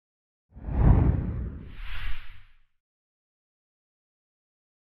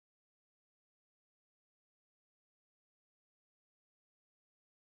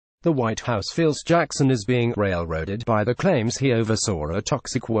The White House feels Jackson is being railroaded by the claims he oversaw a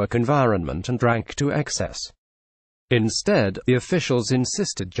toxic work environment and drank to excess. Instead, the officials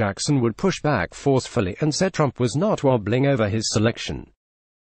insisted Jackson would push back forcefully and said Trump was not wobbling over his selection.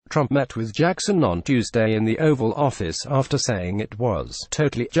 Trump met with Jackson on Tuesday in the Oval Office after saying it was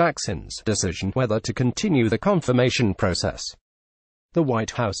totally Jackson's decision whether to continue the confirmation process. The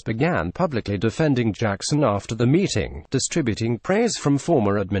White House began publicly defending Jackson after the meeting, distributing praise from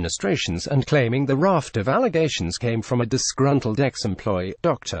former administrations and claiming the raft of allegations came from a disgruntled ex-employee,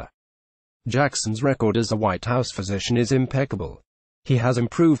 Dr. Jackson's record as a White House physician is impeccable. He has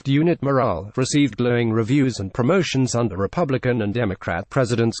improved unit morale, received glowing reviews and promotions under Republican and Democrat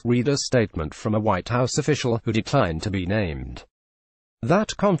presidents, read a statement from a White House official who declined to be named.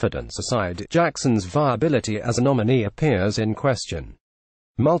 That confidence aside, Jackson's viability as a nominee appears in question.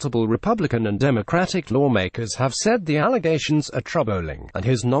 Multiple Republican and Democratic lawmakers have said the allegations are troubling, and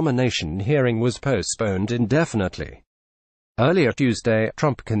his nomination hearing was postponed indefinitely. Earlier Tuesday,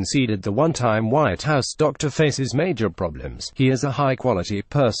 Trump conceded the one-time White House doctor faces major problems. He is a high-quality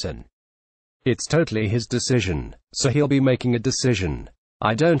person. It's totally his decision, so he'll be making a decision.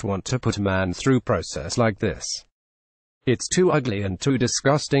 I don't want to put a man through a process like this. It's too ugly and too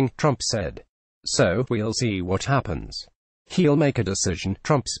disgusting, Trump said. So, we'll see what happens. He'll make a decision.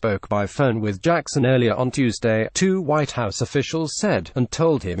 Trump spoke by phone with Jackson earlier on Tuesday, two White House officials said, and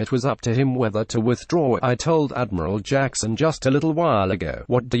told him it was up to him whether to withdraw. I told Admiral Jackson just a little while ago,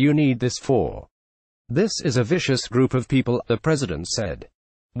 what do you need this for? This is a vicious group of people, the president said.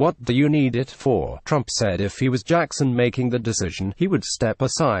 What do you need it for? Trump said if he was Jackson making the decision, he would step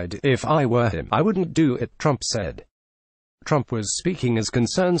aside. If I were him, I wouldn't do it, Trump said. Trump was speaking as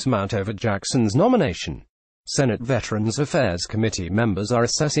concerns mount over Jackson's nomination. Senate Veterans Affairs Committee members are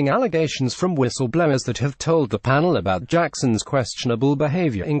assessing allegations from whistleblowers that have told the panel about Jackson's questionable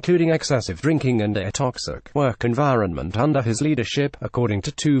behavior, including excessive drinking and a toxic work environment under his leadership, according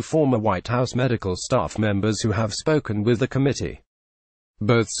to two former White House medical staff members who have spoken with the committee.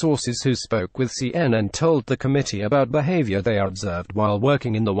 Both sources who spoke with CNN told the committee about behavior they observed while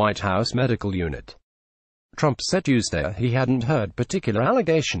working in the White House medical unit. Trump said Tuesday he hadn't heard particular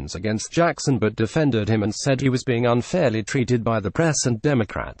allegations against Jackson but defended him and said he was being unfairly treated by the press and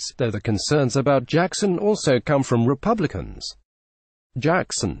Democrats, though the concerns about Jackson also come from Republicans.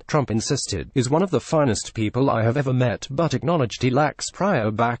 Jackson, Trump insisted, is one of the finest people I have ever met, but acknowledged he lacks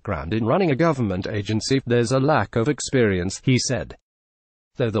prior background in running a government agency. There's a lack of experience, he said.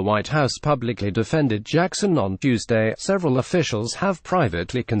 Though the White House publicly defended Jackson on Tuesday, several officials have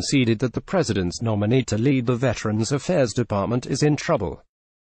privately conceded that the president's nominee to lead the Veterans Affairs Department is in trouble.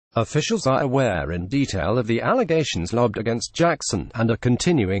 Officials are aware in detail of the allegations lobbed against Jackson, and are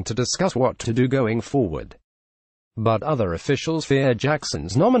continuing to discuss what to do going forward. But other officials fear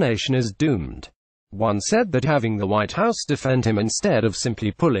Jackson's nomination is doomed. One said that having the White House defend him instead of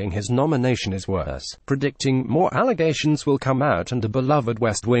simply pulling his nomination is worse, predicting more allegations will come out and a beloved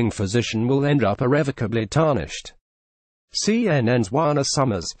West Wing physician will end up irrevocably tarnished. CNN's Juana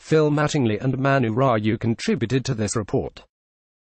Summers, Phil Mattingly and Manu Raju contributed to this report.